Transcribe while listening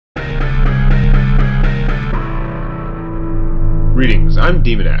Greetings, I'm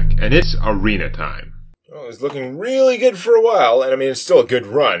Demonac, and it's arena time. Well, it was looking really good for a while, and I mean, it's still a good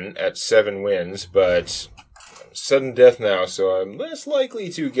run at 7 wins, but sudden death now, so I'm less likely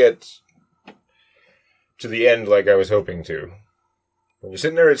to get to the end like I was hoping to. When you're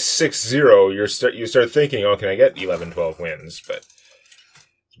sitting there at 6-0, you start thinking, oh, can I get 11, 12 wins? But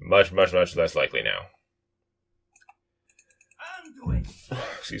it's much, much, much less likely now.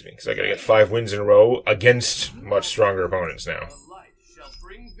 Excuse me, because I gotta get 5 wins in a row against much stronger opponents now.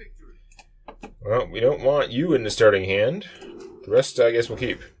 Well, we don't want you in the starting hand. The rest, I guess, we'll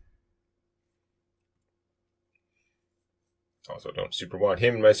keep. Also, don't super want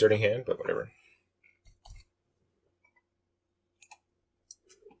him in my starting hand, but whatever.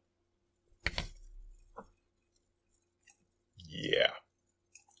 Yeah.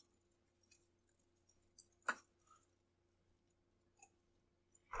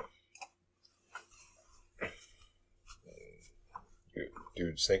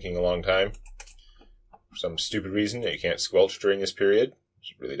 Dude's thinking a long time. For some stupid reason that you can't squelch during this period.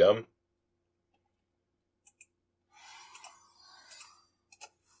 Which is really dumb.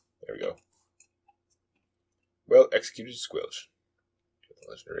 There we go. Well executed squelch. Get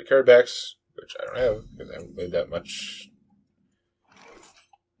the legendary card backs, which I don't have because I haven't played that much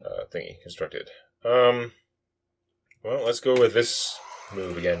thingy constructed. Well, let's go with this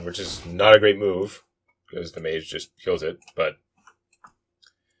move again, which is not a great move because the mage just kills it, but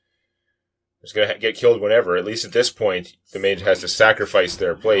it's going to get killed whenever. At least at this point, the mage has to sacrifice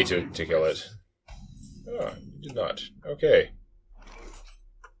their play to kill it. Oh, did not. Okay.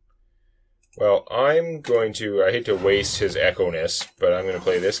 Well, I'm going to... I hate to waste his echo-ness, but I'm going to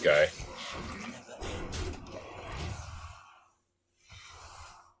play this guy.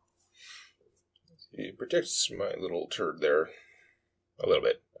 He protects my little turd there a little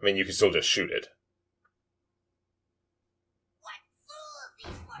bit. I mean, you can still just shoot it.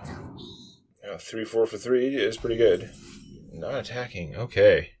 3-4 for 3 is pretty good. Not attacking.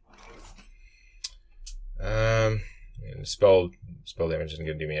 Okay. And spell damage isn't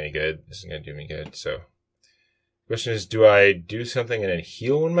going to do me any good. This isn't going to do me good. So, the question is, do I do something and then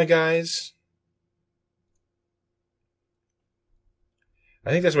heal one of my guys?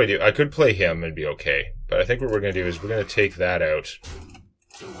 I think that's what I do. I could play him and be okay, but I think what we're going to do is we're going to take that out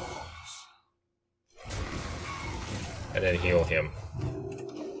and then heal him.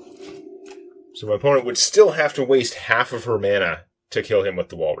 So my opponent would still have to waste half of her mana to kill him with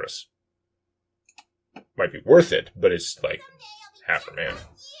the Walrus. Might be worth it, but it's like half her mana.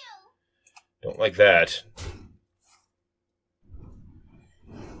 Don't like that.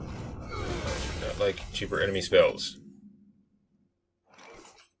 Not like cheaper enemy spells.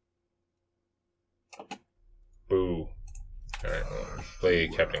 Boo. Alright, well, play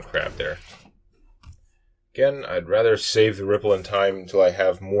Captain Crab there. Again, I'd rather save the Ripple in time until I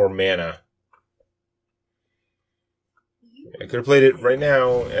have more mana. I could have played it right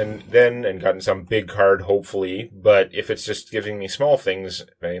now and gotten some big card, hopefully, but if it's just giving me small things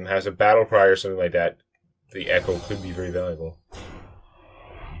and has a battle cry or something like that, the Echo could be very valuable.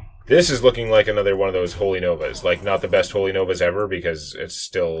 This is looking like another one of those Holy Novas. Like, not the best Holy Novas ever because it's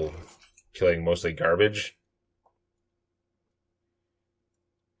still killing mostly garbage.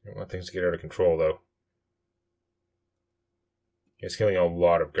 I don't want things to get out of control, though. It's killing a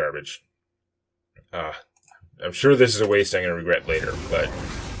lot of garbage. I'm sure this is a waste I'm going to regret later, but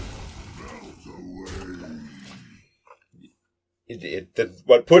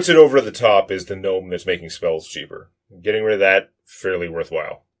what puts it over the top is the gnome that's making spells cheaper. Getting rid of that, fairly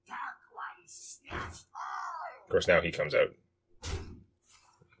worthwhile. Of course, now he comes out. You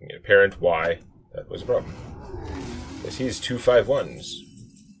can get apparent why that was a problem. Yes, he's 2 5-1s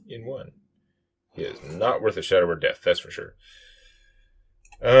in one. He is not worth a shadow or death, that's for sure.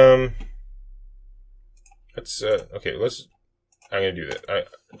 I'm going to do that.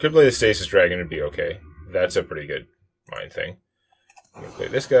 I could play the Stasis Dragon and be okay. That's a pretty good mind thing. I'm going to play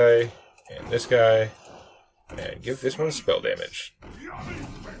this guy, and give this one spell damage.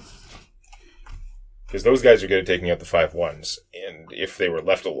 Because those guys are good at taking out the 5-1s. And if they were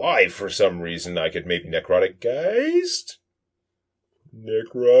left alive for some reason, I could maybe Necrotic Geist?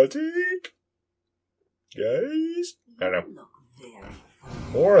 Necrotic? Geist? I don't know.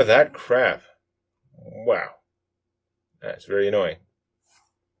 More of that crap. Wow. That's very annoying.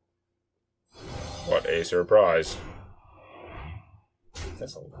 What a surprise.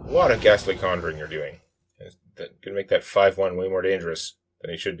 That's a lot of Ghastly Conjuring you're doing. It's going to make that 5-1 way more dangerous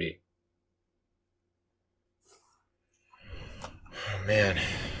than he should be. Oh, man.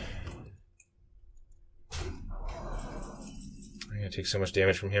 I'm going to take so much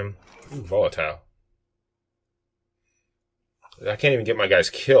damage from him. Ooh, volatile. I can't even get my guys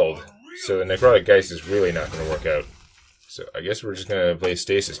killed, so the Necrotic Geist is really not going to work out. So I guess we're just going to play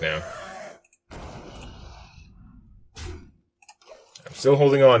Stasis now. I'm still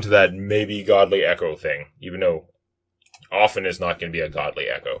holding on to that maybe Godly Echo thing, even though often it's not going to be a Godly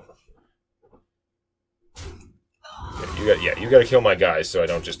Echo. You got to kill my guys so I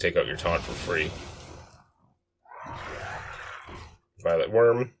don't just take out your taunt for free. Violet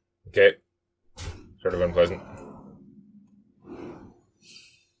Worm. Okay. Sort of unpleasant.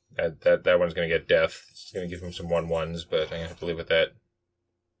 That one's going to get death. It's going to give him some 1/1s, but I'm going to have to live with that.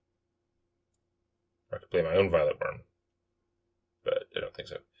 Or I could play my own Violet Worm. But I don't think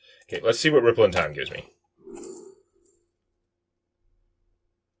so. Okay, let's see what Ripple in Time gives me.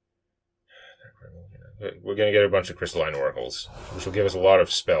 We're going to get a bunch of Crystalline Oracles, which will give us a lot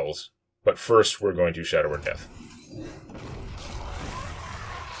of spells. But first, we're going to Shadow Word Death.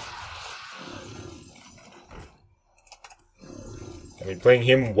 I mean, playing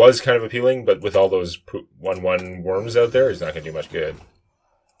him was kind of appealing, but with all those 1/1 worms out there, he's not going to do much good.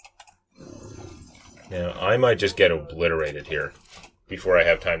 Now, I might just get obliterated here before I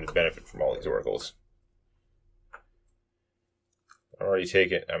have time to benefit from all these oracles. I already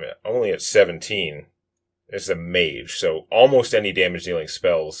take it. I'm only at 17. This is a mage, so almost any damage-dealing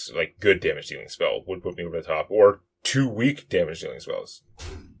spells, like good damage-dealing spell, would put me over the top, or 2 weak damage-dealing spells.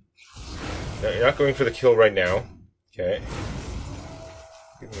 Now, you're not going for the kill right now. Okay.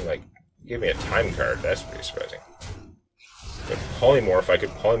 Give me a time card. That's pretty surprising. But polymorph, I could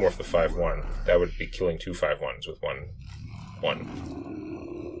polymorph the 5/1. That would be killing 2 5/1s with 1/1.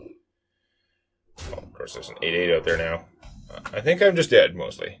 Oh, of course, there's an 8/8 out there now. I think I'm just dead,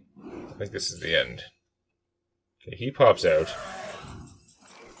 mostly. I think this is the end. Okay, he pops out.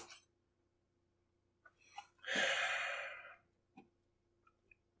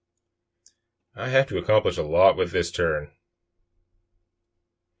 I have to accomplish a lot with this turn.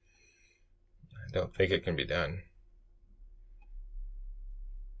 I don't think it can be done.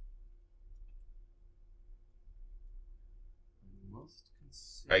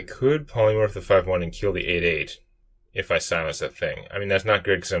 I could polymorph the 5/1 and kill the 8/8 if I silence that thing. I mean, that's not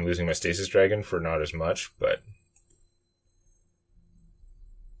good because I'm losing my Stasis Dragon for not as much, but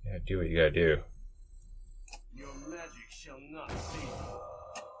yeah, do what you gotta do. Your magic shall not save you.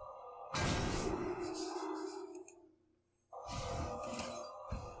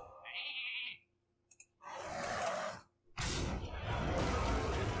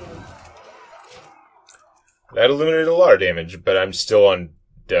 That eliminated a lot of damage, but I'm still on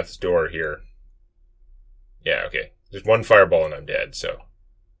death's door here. Yeah, okay. There's 1 fireball and I'm dead, so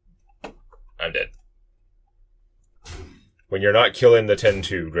I'm dead. When you're not killing the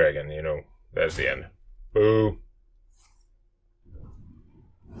 10-2 dragon, you know, that's the end. Boo.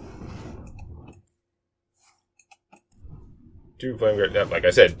 Two flame guard. Like I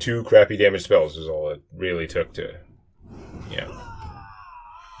said, 2 crappy damage spells is all it really took to. Yeah.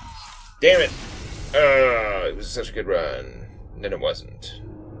 Damn it! It was such a good run. And then it wasn't.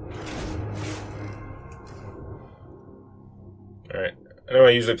 Alright. I know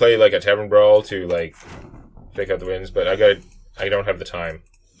I usually play like a Tavern Brawl to like fake out the wins, but I don't have the time.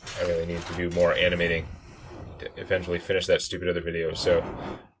 I really need to do more animating to eventually finish that stupid other video, so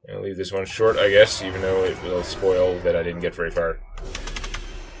I'm gonna leave this one short, I guess, even though it will spoil that I didn't get very far.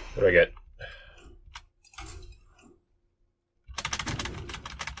 What do I get?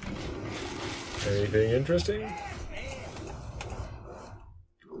 Anything interesting?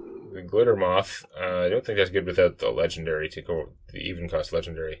 The Glitter Moth. I don't think that's good without the legendary to go the even cost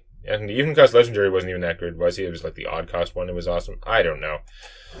legendary. And the even cost legendary wasn't even that good, was he? It was like the odd cost one. It was awesome. I don't know.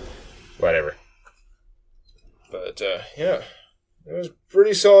 Whatever. But yeah, it was a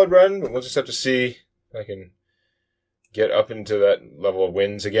pretty solid run. But we'll just have to see if I can get up into that level of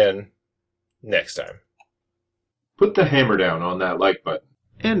wins again next time. Put the hammer down on that like button.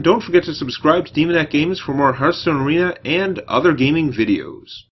 And don't forget to subscribe to Demoniac Games for more Hearthstone Arena and other gaming videos.